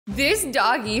This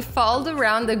doggy followed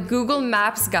around the Google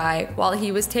Maps guy while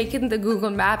he was taking the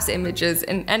Google Maps images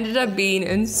and ended up being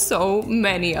in so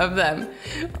many of them.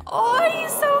 Oh,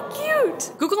 he's so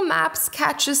cute. Google Maps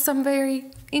catches some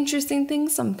very interesting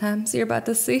things sometimes, you're about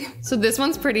to see. So this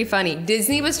one's pretty funny.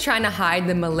 Disney was trying to hide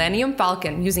the Millennium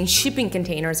Falcon using shipping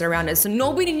containers around it, so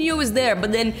nobody knew it was there,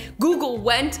 but then Google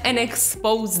went and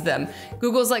exposed them.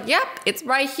 Google's like, yep, it's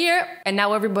right here, and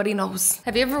now everybody knows.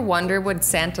 Have you ever wondered what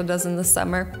Santa does in the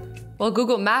summer? Well,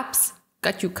 Google Maps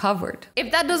got you covered.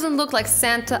 If that doesn't look like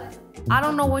Santa, I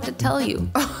don't know what to tell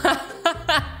you.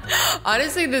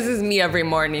 Honestly, this is me every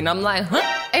morning. I'm like, huh?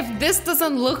 If this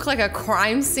doesn't look like a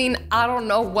crime scene, I don't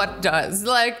know what does.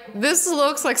 Like, this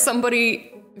looks like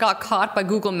somebody got caught by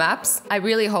Google Maps. I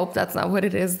really hope that's not what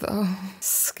it is though.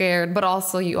 Scared, but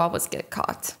also you always get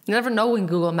caught. You never know when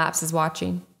Google Maps is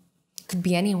watching. Could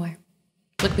be anywhere.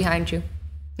 Look behind you.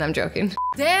 No, I'm joking.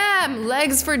 Damn,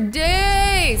 legs for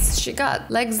days. She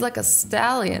got legs like a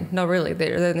stallion. No, really,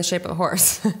 they're in the shape of a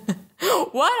horse.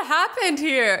 What happened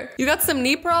here? You got some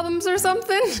knee problems or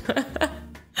something?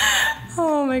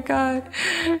 Oh my God.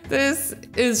 This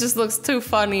just looks too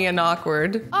funny and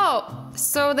awkward. Oh,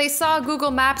 so they saw Google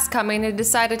Maps coming and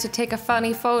decided to take a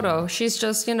funny photo. She's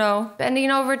just, you know, bending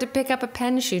over to pick up a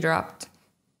pen she dropped.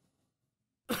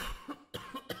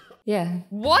 Yeah.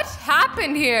 What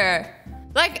happened here?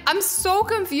 Like, I'm so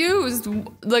confused.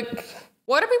 Like,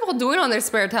 what are people doing on their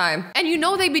spare time? And you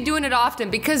know they'd be doing it often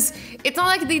because it's not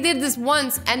like they did this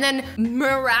once and then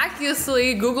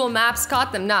miraculously Google Maps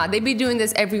caught them. Nah, they'd be doing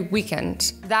this every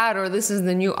weekend. That or this is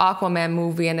the new Aquaman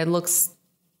movie and it looks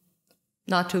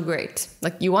not too great.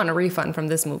 Like you want a refund from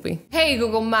this movie. Hey,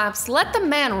 Google Maps, let the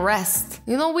man rest.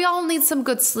 You know, we all need some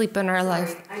good sleep in our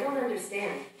life. I don't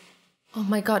understand. Oh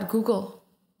my God, Google.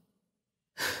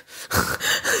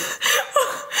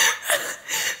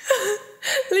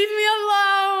 Leave me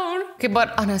alone. Okay,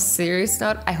 but on a serious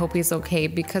note, I hope he's okay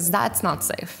because that's not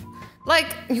safe.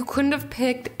 Like, you couldn't have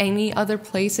picked any other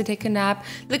place to take a nap.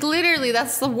 Like, literally,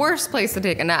 that's the worst place to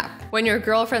take a nap. When your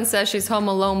girlfriend says she's home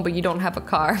alone, but you don't have a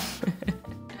car.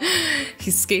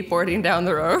 He's skateboarding down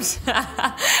the road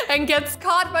and gets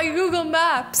caught by Google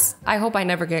Maps. I hope I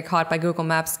never get caught by Google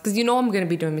Maps because you know I'm gonna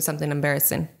be doing something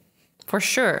embarrassing. For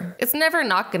sure. It's never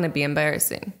not gonna be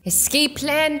embarrassing. Escape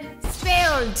plan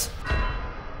failed.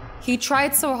 He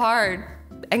tried so hard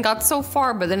and got so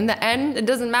far, but then in the end, it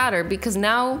doesn't matter because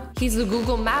now he's a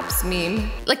Google Maps meme.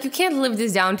 Like, you can't live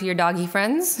this down to your doggy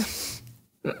friends.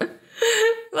 Like,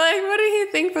 what did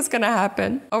he think was gonna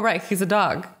happen? Oh, right, he's a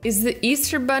dog. Is the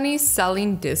Easter Bunny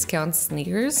selling discount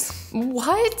sneakers?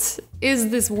 What is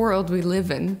this world we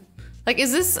live in? Like,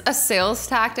 is this a sales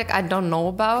tactic I don't know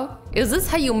about? Is this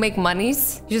how you make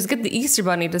monies? You just get the Easter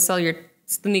Bunny to sell your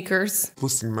sneakers.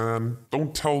 Listen, man,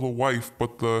 don't tell the wife,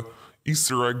 but the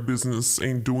Easter egg business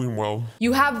ain't doing well.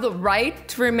 You have the right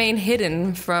to remain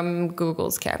hidden from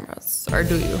Google's cameras, or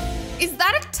do you? Is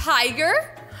that a tiger?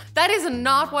 That is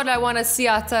not what I want to see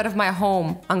outside of my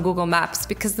home on Google Maps,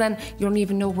 because then you don't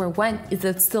even know where it went. Is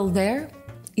it still there?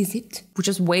 Is it? We're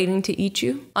just waiting to eat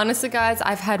you? Honestly, guys,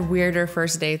 I've had weirder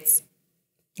first dates.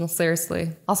 No,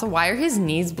 seriously. Also, why are his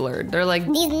knees blurred? They're like...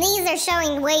 These knees are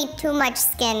showing way too much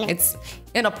skin. It's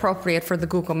inappropriate for the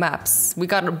Google Maps. We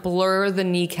gotta blur the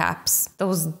kneecaps.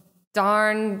 Those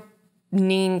darn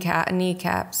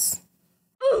kneecaps.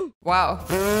 Wow.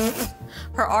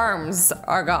 Her arms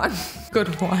are gone.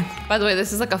 Good one. By the way,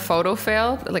 this is like a photo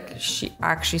fail. Like, she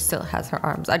actually still has her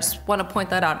arms. I just want to point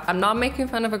that out. I'm not making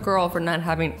fun of a girl for not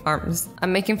having arms.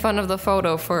 I'm making fun of the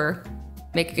photo for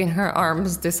making her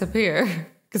arms disappear.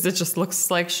 Because it just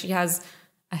looks like she has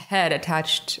a head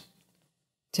attached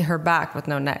to her back with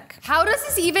no neck. How does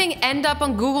this even end up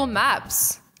on Google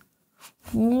Maps?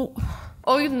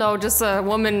 Oh, you know, just a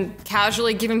woman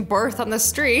casually giving birth on the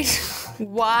street.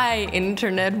 Why,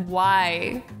 internet?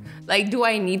 Why? Like, do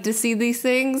I need to see these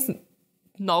things?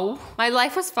 No. My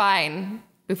life was fine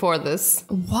before this.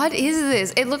 What is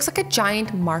this? It looks like a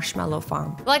giant marshmallow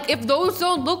farm. Like, if those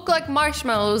don't look like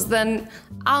marshmallows, then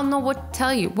I don't know what to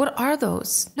tell you. What are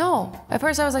those? No. At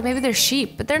first I was like, maybe they're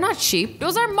sheep, but they're not sheep.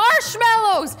 Those are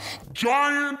marshmallows!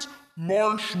 Giant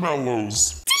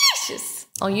marshmallows. Delicious.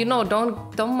 Oh, you know,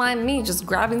 don't mind me just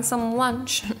grabbing some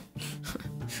lunch.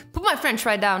 Put my french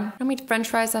fry down. You know how many french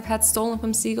fries I've had stolen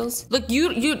from seagulls? Look,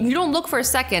 you don't look for a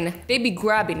second. They be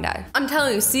grabbing that. I'm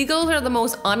telling you, seagulls are the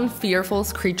most unfearful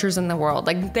creatures in the world.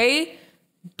 Like, they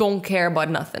don't care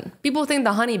about nothing. People think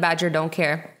the honey badger don't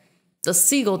care. The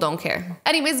seagull don't care.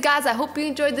 Anyways, guys, I hope you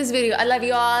enjoyed this video. I love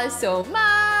you all so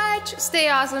much. Stay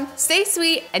awesome, stay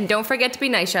sweet, and don't forget to be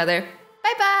nice to each other.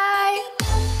 Bye-bye.